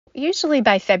usually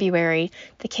by February,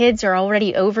 the kids are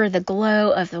already over the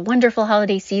glow of the wonderful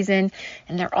holiday season,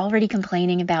 and they're already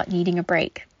complaining about needing a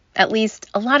break. At least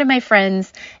a lot of my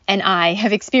friends and I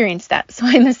have experienced that, so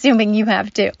I'm assuming you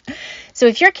have too. So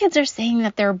if your kids are saying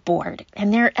that they're bored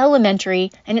and they're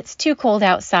elementary and it's too cold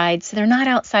outside, so they're not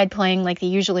outside playing like they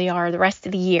usually are the rest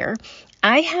of the year,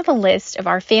 I have a list of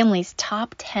our family's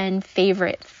top 10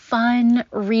 favorite fun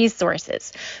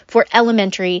resources for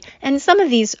elementary, and some of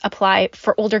these apply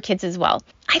for older kids as well.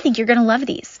 I think you're going to love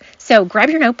these. So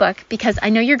grab your notebook, because I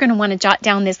know you're going to want to jot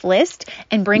down this list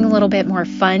and bring a little bit more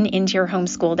fun into your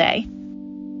homeschool day.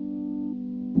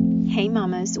 Hey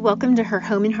mamas, welcome to Her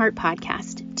Home and Heart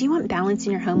podcast. Do you want balance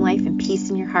in your home life and peace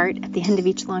in your heart at the end of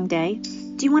each long day?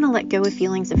 Do you want to let go of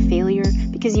feelings of failure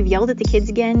because you've yelled at the kids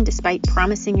again despite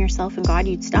promising yourself and God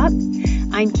you'd stop?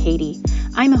 I'm Katie.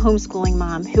 I'm a homeschooling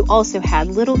mom who also had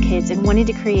little kids and wanted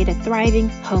to create a thriving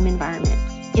home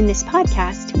environment. In this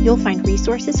podcast, you'll find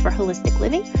resources for holistic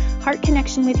living, heart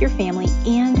connection with your family,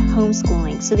 and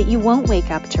homeschooling so that you won't wake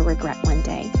up to regret one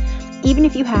day. Even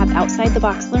if you have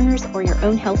outside-the-box learners or your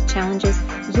own health challenges,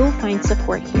 you'll find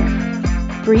support here.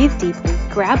 Breathe deeply,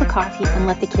 grab a coffee, and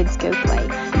let the kids go play,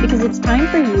 because it's time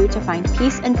for you to find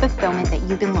peace and fulfillment that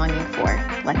you've been longing for.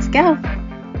 Let's go.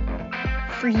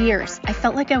 For years, I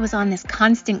felt like I was on this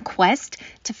constant quest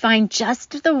to find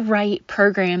just the right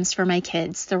programs for my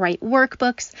kids, the right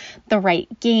workbooks, the right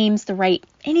games, the right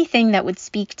anything that would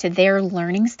speak to their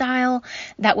learning style,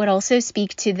 that would also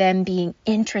speak to them being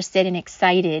interested and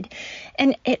excited.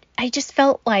 And I just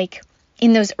felt like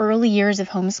in those early years of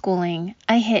homeschooling,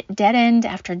 I hit dead end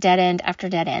after dead end after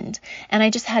dead end. And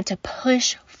I just had to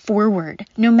push forward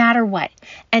no matter what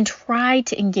and try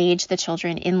to engage the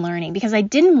children in learning, because I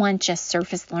didn't want just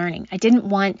surface learning. I didn't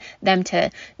want them to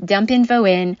dump info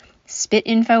in, spit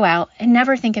info out, and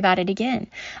never think about it again.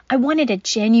 I wanted a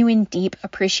genuine, deep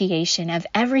appreciation of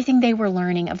everything they were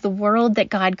learning, of the world that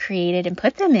God created and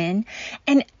put them in.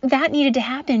 And that needed to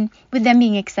happen with them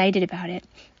being excited about it.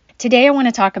 Today, I want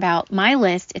to talk about my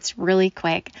list, it's really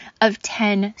quick, of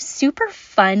 10 super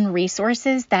fun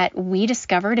resources that we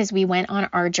discovered as we went on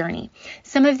our journey.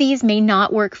 Some of these may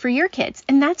not work for your kids,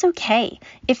 and that's okay.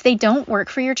 If they don't work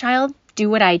for your child, do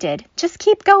what I did. Just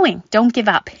keep going. Don't give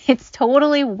up. It's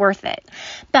totally worth it.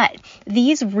 But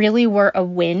these really were a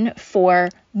win for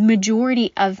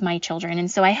majority of my children, and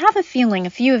so I have a feeling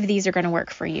a few of these are going to work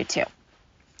for you too.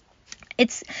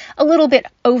 It's a little bit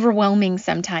overwhelming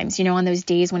sometimes, on those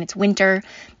days when it's winter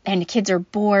and the kids are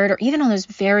bored, or even on those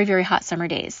very, very hot summer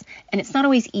days. And it's not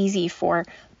always easy for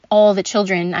all the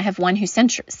children. I have one who's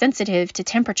sensitive to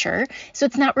temperature, so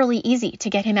it's not really easy to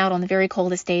get him out on the very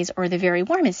coldest days or the very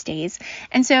warmest days.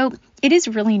 And so it is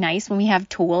really nice when we have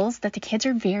tools that the kids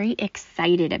are very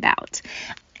excited about.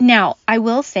 Now, I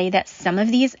will say that some of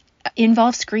these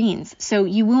involve screens, so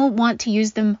you will want to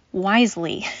use them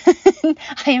wisely.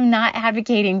 I am not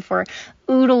advocating for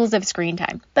oodles of screen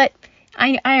time, but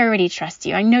I already trust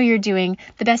you. I know you're doing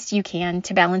the best you can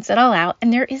to balance it all out,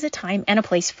 and there is a time and a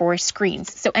place for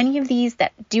screens. So any of these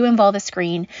that do involve a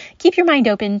screen, keep your mind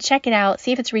open, check it out,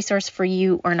 see if it's a resource for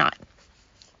you or not.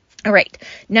 All right,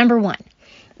 number 1.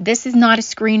 This is not a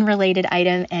screen-related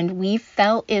item, and we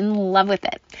fell in love with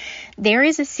it. There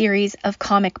is a series of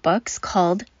comic books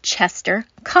called Chester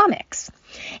Comics.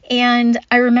 And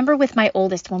I remember with my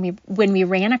oldest when we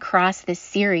ran across this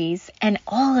series and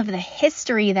all of the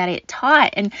history that it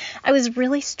taught, and I was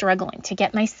really struggling to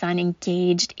get my son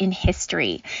engaged in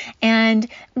history. And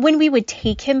when we would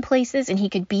take him places and he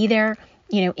could be there,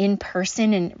 in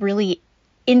person and really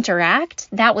interact,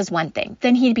 that was one thing.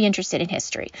 Then he'd be interested in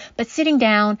history. But sitting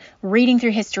down, reading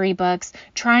through history books,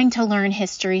 trying to learn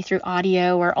history through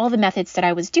audio or all the methods that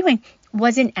I was doing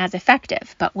wasn't as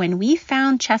effective. But when we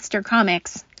found Chester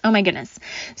Comics, oh my goodness.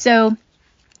 So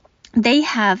they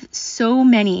have so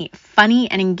many funny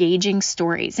and engaging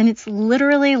stories, and it's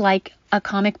literally like a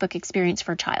comic book experience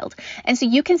for a child. And so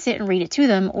you can sit and read it to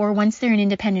them, or once they're an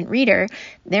independent reader,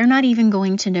 they're not even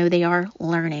going to know they are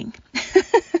learning.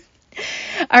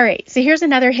 All right, so here's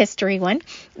another history one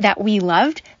that we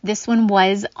loved. This one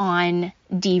was on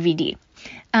DVD.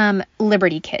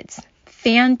 Liberty Kids.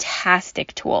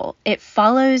 Fantastic tool. It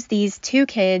follows these 2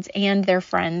 kids and their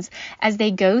friends as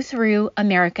they go through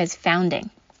America's founding.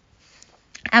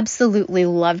 Absolutely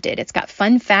loved it. It's got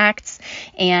fun facts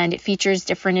and it features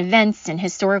different events and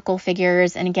historical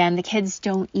figures. And again, the kids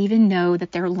don't even know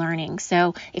that they're learning.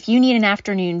 So if you need an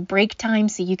afternoon break time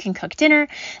so you can cook dinner,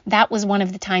 that was one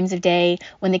of the times of day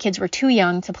when the kids were too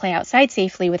young to play outside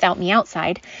safely without me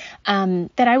outside,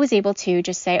 that I was able to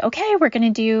just say, okay, we're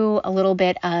going to do a little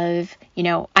bit of,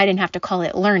 I didn't have to call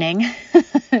it learning,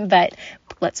 but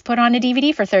let's put on a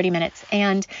DVD for 30 minutes,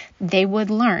 and they would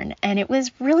learn. And it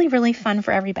was really, really fun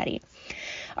for everybody.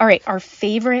 All right, our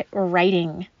favorite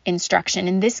writing instruction,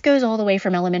 and this goes all the way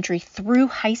from elementary through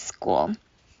high school.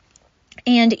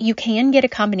 And you can get a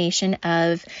combination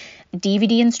of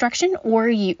DVD instruction, or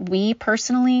we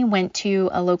personally went to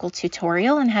a local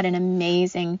tutorial and had an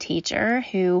amazing teacher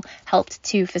who helped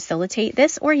to facilitate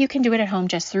this, or you can do it at home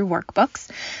just through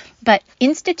workbooks. But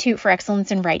Institute for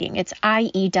Excellence in Writing, it's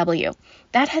IEW.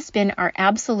 That has been our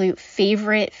absolute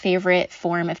favorite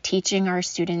form of teaching our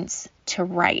students to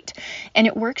write. And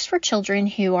it works for children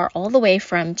who are all the way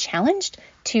from challenged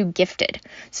to gifted.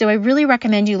 So I really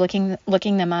recommend you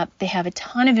looking them up. They have a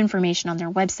ton of information on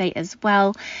their website as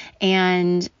well.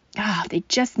 And they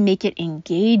just make it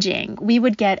engaging. We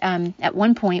would get, at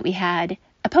one point we had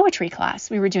a poetry class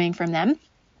we were doing from them.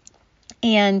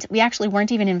 And we actually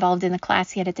weren't even involved in the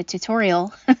class yet at the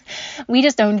tutorial. We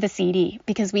just owned the CD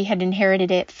because we had inherited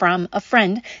it from a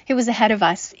friend who was ahead of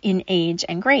us in age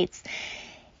and grades.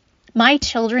 My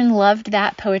children loved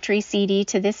that poetry CD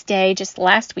to this day. Just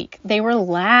last week, they were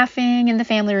laughing in the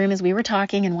family room as we were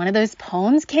talking, and one of those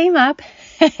poems came up,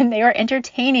 and they were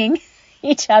entertaining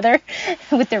each other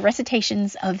with their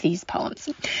recitations of these poems.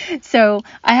 So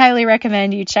I highly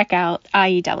recommend you check out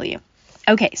IEW.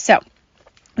 Okay, so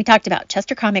we talked about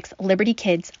Chester Comics, Liberty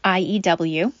Kids,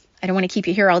 IEW. I don't want to keep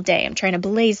you here all day. I'm trying to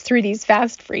blaze through these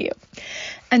fast for you.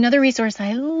 Another resource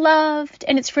I loved,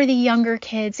 and it's for the younger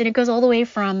kids, and it goes all the way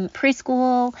from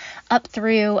preschool up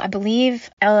through, I believe,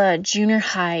 junior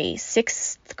high,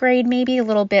 6th grade, maybe a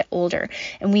little bit older.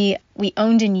 And we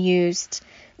owned and used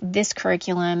this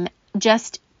curriculum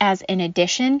just as an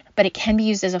addition, but it can be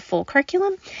used as a full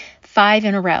curriculum, 5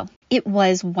 in a row. It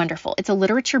was wonderful. It's a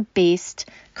literature-based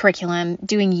curriculum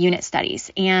doing unit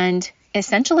studies, and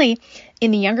essentially,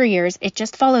 in the younger years, it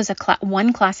just follows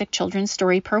one classic children's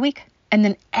story per week. And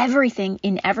then everything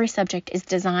in every subject is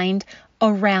designed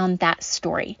around that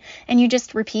story. And you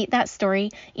just repeat that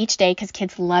story each day because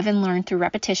kids love and learn through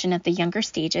repetition at the younger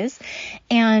stages.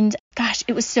 And gosh,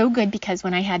 it was so good because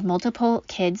when I had multiple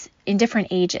kids in different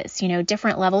ages,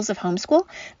 different levels of homeschool,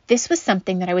 this was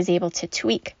something that I was able to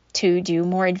tweak to do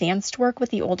more advanced work with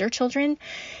the older children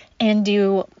and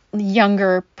do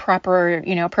younger, proper,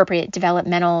 appropriate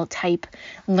developmental type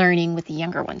learning with the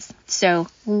younger ones. So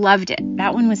loved it.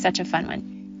 That one was such a fun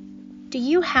one. Do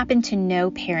you happen to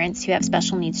know parents who have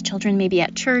special needs children, maybe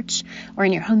at church or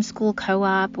in your homeschool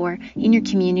co-op or in your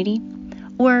community?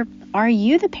 Or are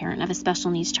you the parent of a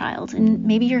special needs child and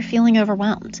maybe you're feeling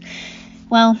overwhelmed?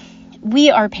 Well,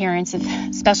 we are parents of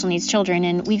special needs children,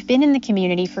 and we've been in the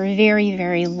community for a very,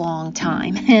 very long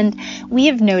time. And we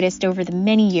have noticed over the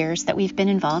many years that we've been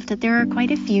involved that there are quite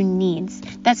a few needs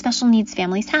that special needs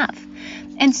families have.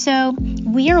 And so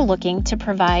we are looking to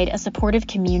provide a supportive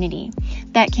community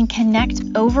that can connect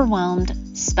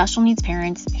overwhelmed special needs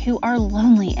parents who are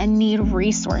lonely and need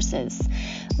resources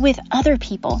with other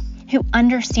people who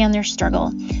understand their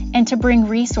struggle, and to bring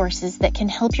resources that can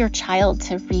help your child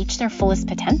to reach their fullest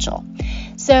potential.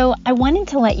 So I wanted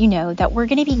to let you know that we're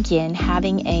going to begin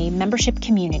having a membership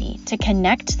community to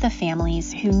connect the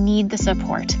families who need the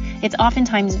support. It's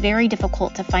oftentimes very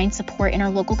difficult to find support in our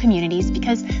local communities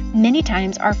because many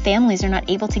times our families are not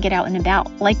able to get out and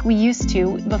about like we used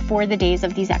to before the days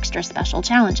of these extra special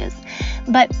challenges.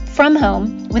 But from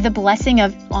home, with the blessing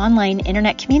of online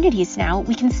internet communities now,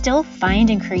 we can still find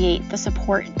and create the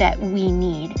support that we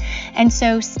need. And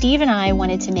so Steve and I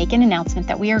wanted to make an announcement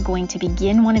that we are going to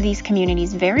begin one of these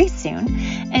communities very soon.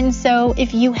 And so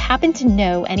if you happen to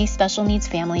know any special needs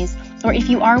families, or if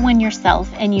you are one yourself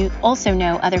and you also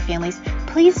know other families,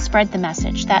 please spread the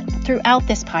message that throughout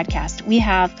this podcast, we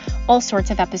have all sorts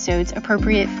of episodes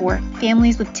appropriate for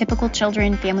families with typical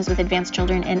children, families with advanced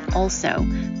children, and also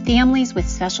families with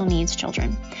special needs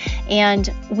children.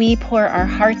 And we pour our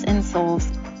hearts and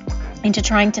souls into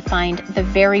trying to find the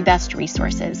very best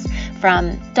resources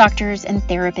from doctors and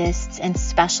therapists and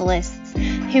specialists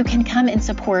who can come and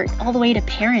support all the way to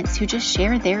parents who just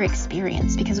share their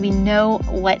experience, because we know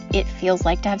what it feels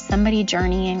like to have somebody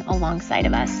journeying alongside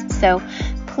of us. So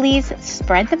please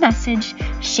spread the message,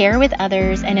 share with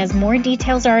others, and as more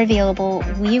details are available,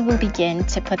 we will begin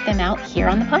to put them out here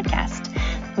on the podcast.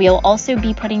 We'll also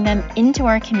be putting them into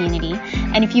our community.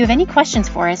 And if you have any questions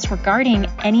for us regarding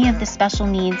any of the special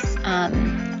needs,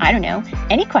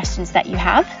 any questions that you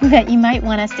have that you might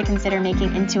want us to consider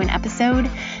making into an episode,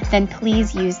 then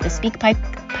please use the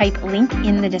SpeakPipe link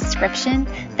in the description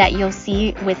that you'll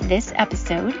see with this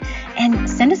episode. and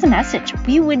send us a message.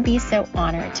 We would be so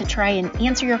honored to try and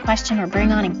answer your question or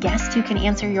bring on a guest who can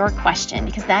answer your question,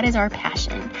 because that is our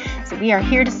passion. So we are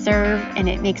here to serve, and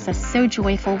it makes us so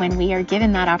joyful when we are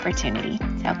given that opportunity.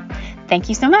 So thank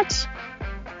you so much.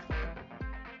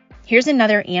 Here's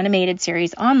another animated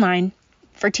series online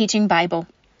for teaching Bible.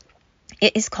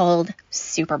 It is called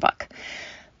Superbook.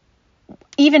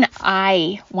 Even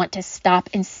I want to stop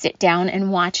and sit down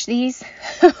and watch these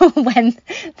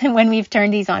when we've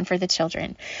turned these on for the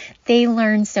children. They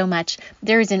learn so much.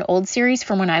 There is an old series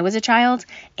from when I was a child,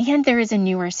 and there is a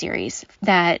newer series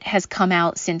that has come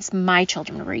out since my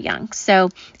children were young. So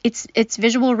it's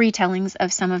visual retellings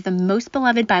of some of the most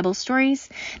beloved Bible stories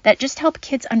that just help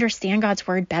kids understand God's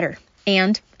word better.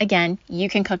 And again, you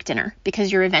can cook dinner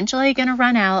because you're eventually going to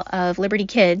run out of Liberty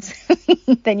Kids.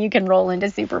 Then you can roll into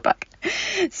Superbook.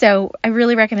 So I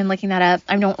really recommend looking that up.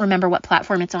 I don't remember what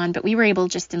platform it's on, but we were able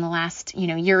just in the last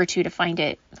year or two to find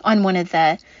it on one of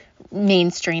the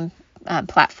mainstream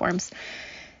platforms.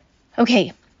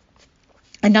 Okay,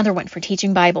 another one for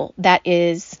teaching Bible that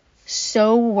is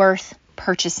so worth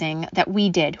purchasing that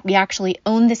we did. We actually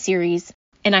own the series,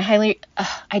 and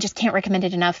I just can't recommend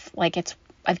it enough.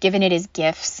 I've given it as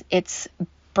gifts. It's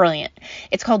brilliant.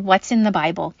 It's called What's in the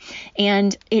Bible,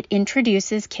 and it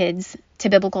introduces kids to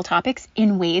biblical topics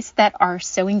in ways that are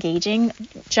so engaging.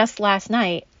 Just last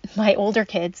night, my older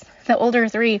kids, the older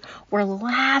three, were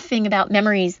laughing about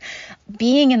memories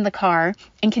being in the car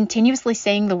and continuously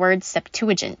saying the word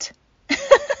Septuagint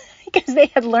because they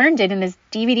had learned it in this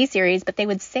DVD series, but they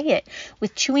would say it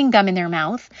with chewing gum in their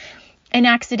mouth and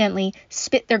accidentally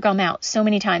spit their gum out so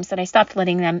many times that I stopped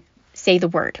letting them say the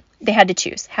word. They had to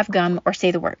choose, have gum or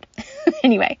say the word.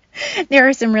 Anyway, there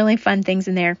are some really fun things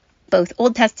in there, both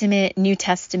Old Testament, New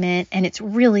Testament, and it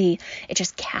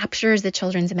just captures the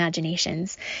children's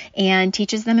imaginations and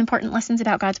teaches them important lessons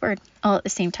about God's word all at the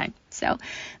same time. So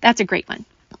that's a great one.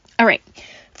 All right.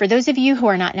 For those of you who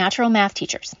are not natural math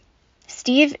teachers,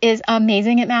 Steve is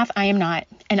amazing at math. I am not.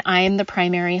 And I am the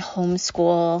primary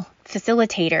homeschool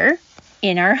facilitator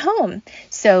in our home.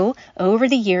 So over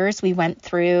the years, we went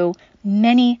through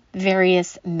many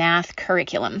various math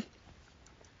curriculum.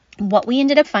 What we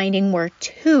ended up finding were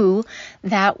two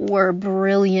that were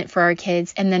brilliant for our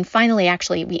kids. And then finally,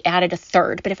 actually, we added a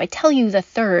third. But if I tell you the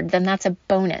third, then that's a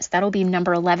bonus. That'll be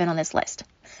number 11 on this list.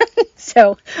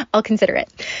 So I'll consider it.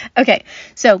 Okay,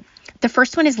 so the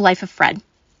first one is Life of Fred.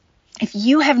 If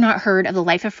you have not heard of the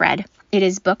Life of Fred, it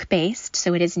is book-based,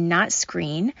 so it is not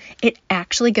screen. It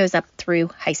actually goes up through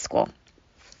high school.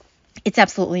 It's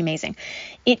absolutely amazing.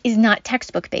 It is not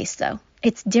textbook-based, though.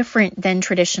 It's different than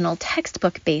traditional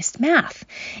textbook-based math.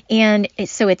 And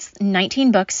so it's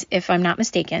 19 books, if I'm not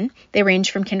mistaken. They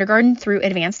range from kindergarten through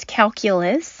advanced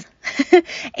calculus.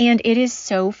 And it is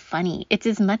so funny. It's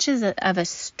as much of a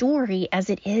story as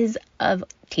it is of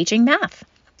teaching math.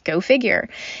 Go figure.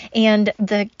 And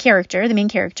the main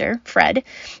character, Fred,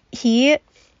 he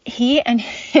and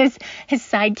his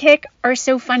sidekick are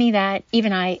so funny that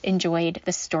even I enjoyed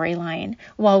the storyline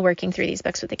while working through these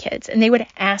books with the kids. And they would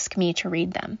ask me to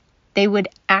read them. They would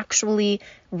actually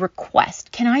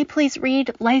request, can I please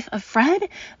read Life of Fred?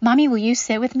 Mommy, will you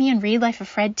sit with me and read Life of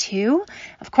Fred too?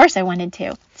 Of course I wanted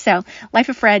to. So Life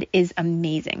of Fred is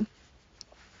amazing.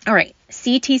 All right,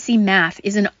 CTC Math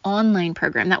is an online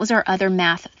program. That was our other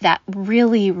math that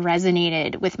really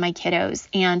resonated with my kiddos,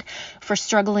 and for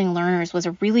struggling learners was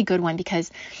a really good one because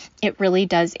it really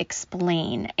does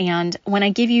explain. And when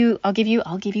I'll give you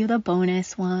the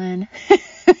bonus one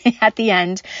at the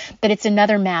end, but it's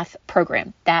another math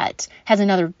program that has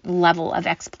another level of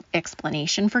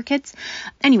explanation for kids.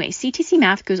 Anyway, CTC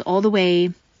Math goes all the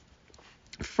way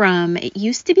from, it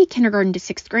used to be kindergarten to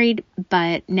 6th grade,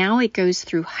 but now it goes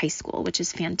through high school, which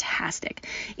is fantastic.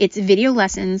 It's video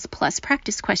lessons plus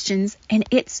practice questions, and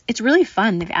it's really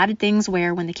fun. They've added things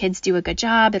where when the kids do a good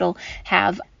job, it'll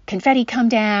have confetti come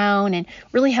down and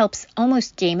really helps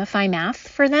almost gamify math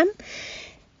for them,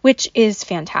 which is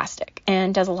fantastic,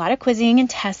 and does a lot of quizzing and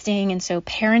testing. And so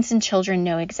parents and children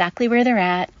know exactly where they're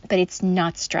at, but it's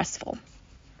not stressful.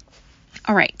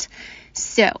 All right.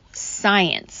 So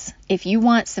science, if you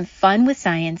want some fun with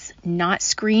science, not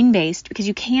screen-based, because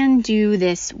you can do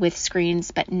this with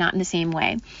screens, but not in the same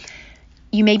way,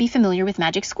 you may be familiar with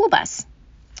Magic School Bus.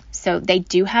 So they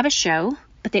do have a show,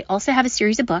 but they also have a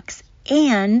series of books,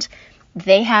 and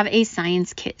they have a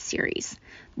science kit series.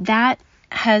 That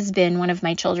has been one of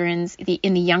my children's,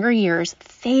 in the younger years,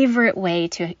 favorite way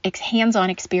to hands-on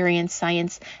experience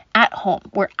science at home,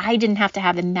 where I didn't have to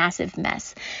have a massive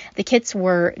mess. The kits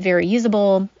were very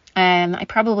usable. I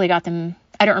probably got them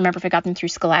I don't remember if I got them through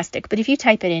Scholastic, but if you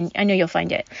type it in, I know you'll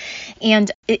find it.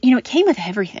 And it came with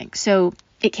everything. So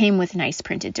it came with nice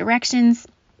printed directions.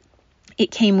 It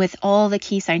came with all the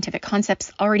key scientific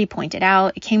concepts already pointed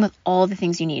out. It came with all the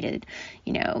things you needed,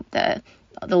 the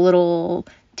little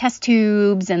test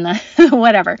tubes and the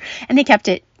whatever. And they kept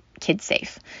it kid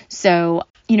safe. So,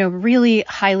 really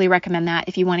highly recommend that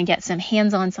if you want to get some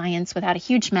hands-on science without a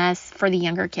huge mess for the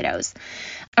younger kiddos.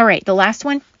 All right, the last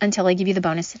one, until I give you the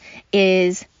bonus,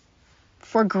 is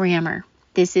for grammar.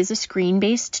 This is a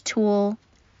screen-based tool.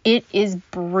 It is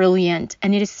brilliant,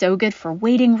 and it is so good for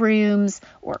waiting rooms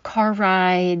or car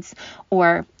rides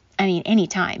or,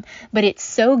 anytime. But it's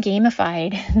so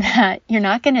gamified that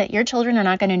your children are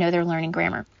not going to know they're learning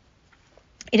grammar.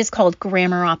 It is called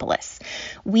Grammaropolis.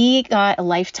 We got a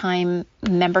lifetime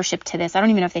membership to this. I don't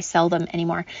even know if they sell them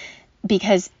anymore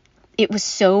because it was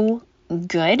so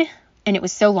good. And it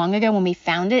was so long ago when we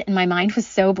found it, and my mind was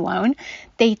so blown.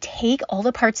 They take all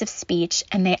the parts of speech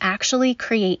and they actually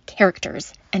create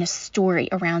characters and a story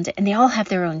around it. And they all have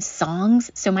their own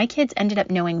songs. So my kids ended up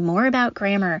knowing more about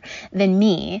grammar than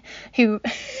me, who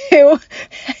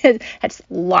had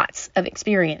lots of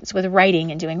experience with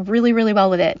writing and doing really, really well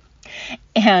with it.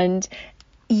 And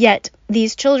yet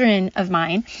these children of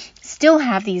mine still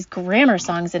have these grammar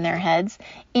songs in their heads.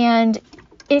 And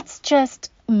it's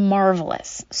just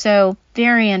marvelous. So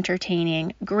very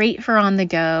entertaining, great for on the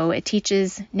go. It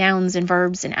teaches nouns and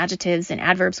verbs and adjectives and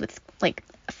adverbs with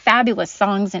fabulous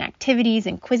songs and activities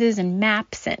and quizzes and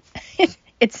maps. And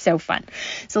it's so fun.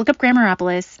 So look up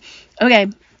Grammaropolis. Okay.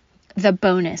 The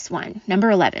bonus one,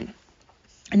 number 11.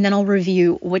 And then I'll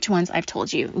review which ones I've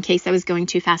told you in case I was going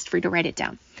too fast for you to write it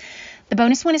down. The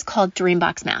bonus one is called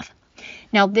Dreambox Math.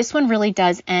 Now this one really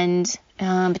does end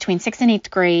between 6th and 8th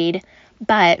grade.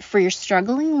 But for your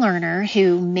struggling learner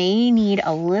who may need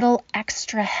a little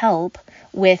extra help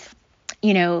with,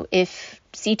 if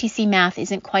CTC math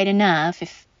isn't quite enough,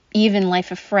 if even Life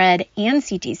of Fred and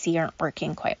CTC aren't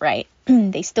working quite right,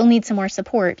 they still need some more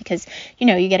support because,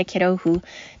 you get a kiddo who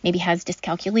maybe has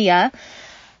dyscalculia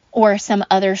or some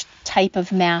other type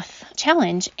of math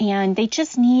challenge, and they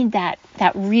just need that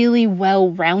really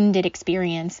well-rounded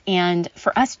experience. And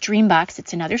for us, Dreambox,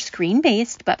 it's another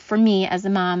screen-based, but for me as a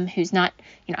mom who's not,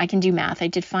 I can do math. I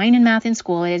did fine in math in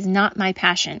school. It is not my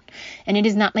passion, and it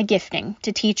is not my gifting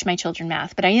to teach my children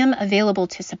math, but I am available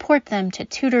to support them, to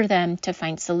tutor them, to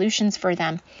find solutions for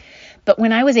them. But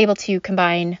when I was able to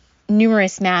combine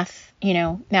numerous math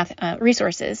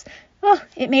resources,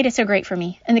 it made it so great for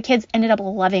me. And the kids ended up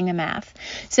loving the math.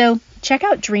 So check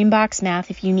out Dreambox Math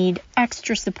if you need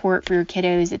extra support for your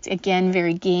kiddos. It's, again,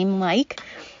 very game-like,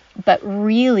 but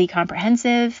really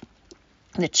comprehensive.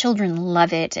 The children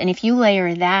love it. And if you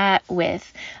layer that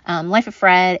with Life of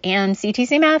Fred and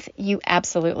CTC Math, you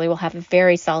absolutely will have a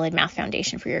very solid math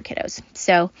foundation for your kiddos.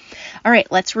 So, all right,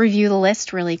 let's review the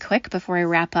list really quick before I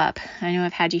wrap up. I know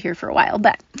I've had you here for a while,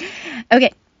 but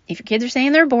okay, if your kids are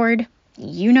saying they're bored,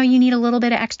 you need a little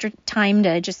bit of extra time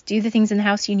to just do the things in the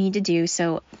house you need to do.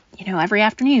 So, every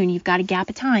afternoon you've got a gap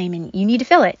of time and you need to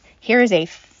fill it. Here is a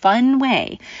fun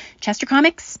way. Chester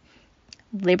Comics,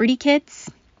 Liberty Kids.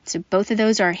 So both of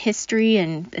those are history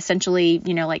and essentially,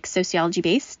 sociology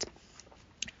based.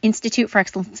 Institute for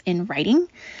Excellence in Writing,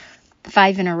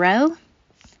 5 in a Row,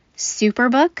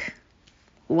 Superbook,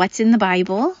 What's in the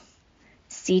Bible,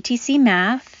 CTC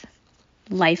Math,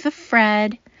 Life of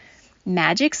Fred,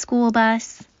 Magic School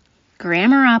Bus,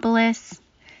 Grammaropolis,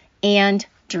 and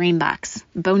Dreambox,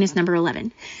 bonus number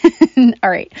 11. All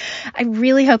right. I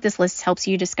really hope this list helps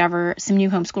you discover some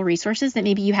new homeschool resources that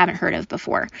maybe you haven't heard of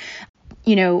before.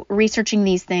 Researching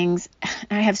these things,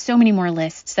 I have so many more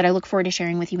lists that I look forward to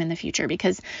sharing with you in the future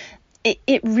because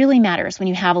it really matters when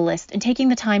you have a list, and taking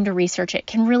the time to research it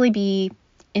can really be,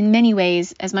 in many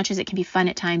ways, as much as it can be fun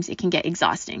at times, it can get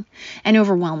exhausting and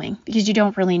overwhelming because you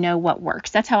don't really know what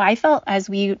works. That's how I felt as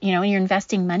you're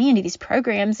investing money into these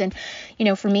programs. And,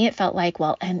 for me, it felt like,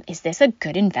 well, is this a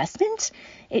good investment?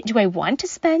 Do I want to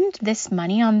spend this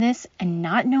money on this and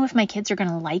not know if my kids are going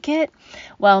to like it?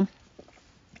 Well,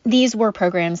 these were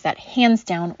programs that hands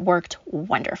down worked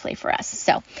wonderfully for us.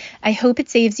 So I hope it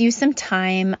saves you some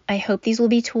time. I hope these will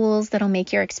be tools that'll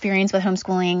make your experience with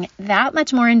homeschooling that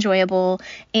much more enjoyable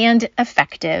and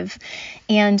effective.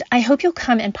 And I hope you'll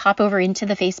come and pop over into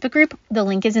the Facebook group. The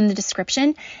link is in the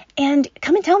description, and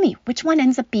come and tell me which one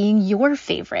ends up being your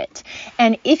favorite.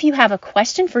 And if you have a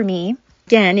question for me,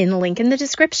 again, in the link in the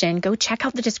description, go check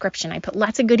out the description. I put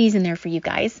lots of goodies in there for you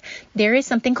guys. There is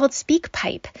something called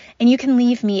SpeakPipe, and you can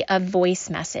leave me a voice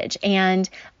message, and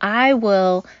I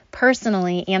will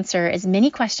personally answer as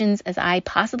many questions as I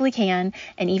possibly can,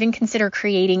 and even consider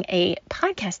creating a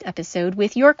podcast episode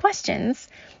with your questions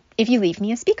if you leave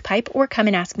me a SpeakPipe or come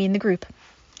and ask me in the group.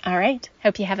 All right.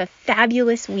 Hope you have a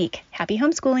fabulous week. Happy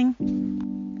homeschooling.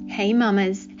 Hey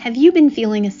mamas, have you been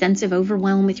feeling a sense of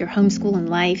overwhelm with your homeschooling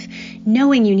life,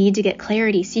 knowing you need to get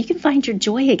clarity so you can find your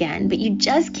joy again, but you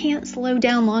just can't slow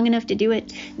down long enough to do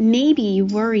it? Maybe you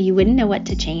worry you wouldn't know what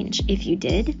to change if you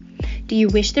did. Do you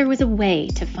wish there was a way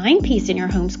to find peace in your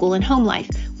homeschool and home life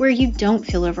where you don't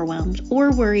feel overwhelmed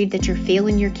or worried that you're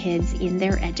failing your kids in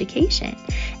their education,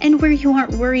 and where you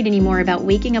aren't worried anymore about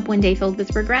waking up one day filled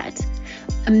with regret?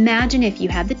 Imagine if you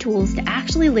had the tools to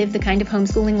actually live the kind of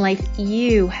homeschooling life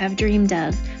you have dreamed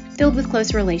of, filled with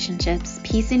close relationships,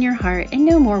 peace in your heart, and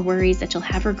no more worries that you'll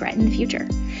have regret in the future.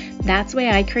 That's why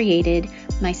I created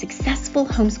my Successful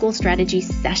Homeschool Strategy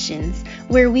Sessions,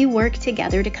 where we work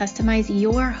together to customize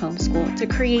your homeschool to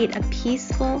create a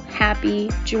peaceful,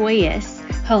 happy, joyous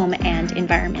home and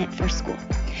environment for school.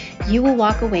 You will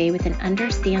walk away with an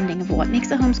understanding of what makes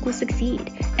a homeschool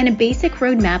succeed and a basic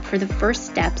roadmap for the first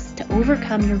steps to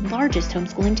overcome your largest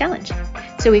homeschooling challenge.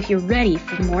 So if you're ready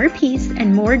for more peace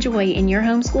and more joy in your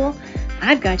homeschool,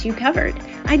 I've got you covered.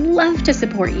 I'd love to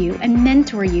support you and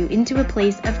mentor you into a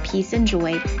place of peace and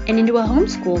joy and into a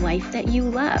homeschool life that you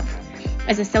love.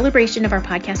 As a celebration of our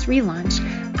podcast relaunch,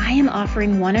 I am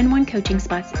offering one-on-one coaching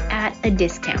spots at a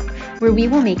discount, where we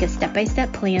will make a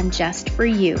step-by-step plan just for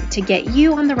you to get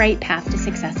you on the right path to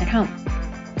success at home.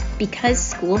 Because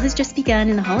school has just begun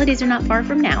and the holidays are not far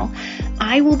from now,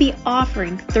 I will be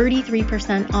offering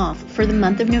 33% off for the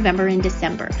month of November and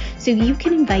December, so you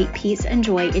can invite peace and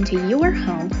joy into your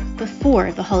home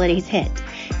before the holidays hit.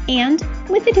 And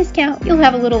with the discount, you'll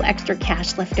have a little extra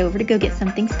cash left over to go get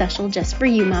something special just for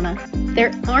you, mama.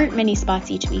 There aren't many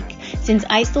spots each week, since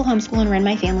I still homeschool and run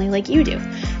my family like you do.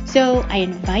 So I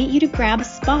invite you to grab a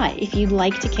spot if you'd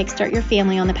like to kickstart your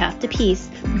family on the path to peace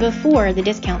before the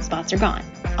discount spots are gone.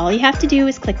 All you have to do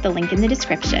is click the link in the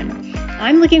description.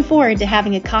 I'm looking forward to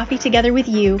having a coffee together with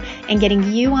you and getting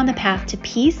you on the path to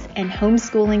peace and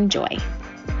homeschooling joy.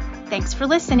 Thanks for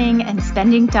listening and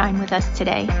spending time with us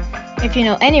today. If you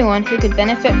know anyone who could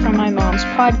benefit from my mom's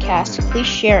podcast, please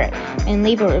share it and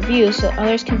leave a review so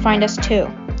others can find us too.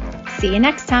 See you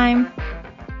next time.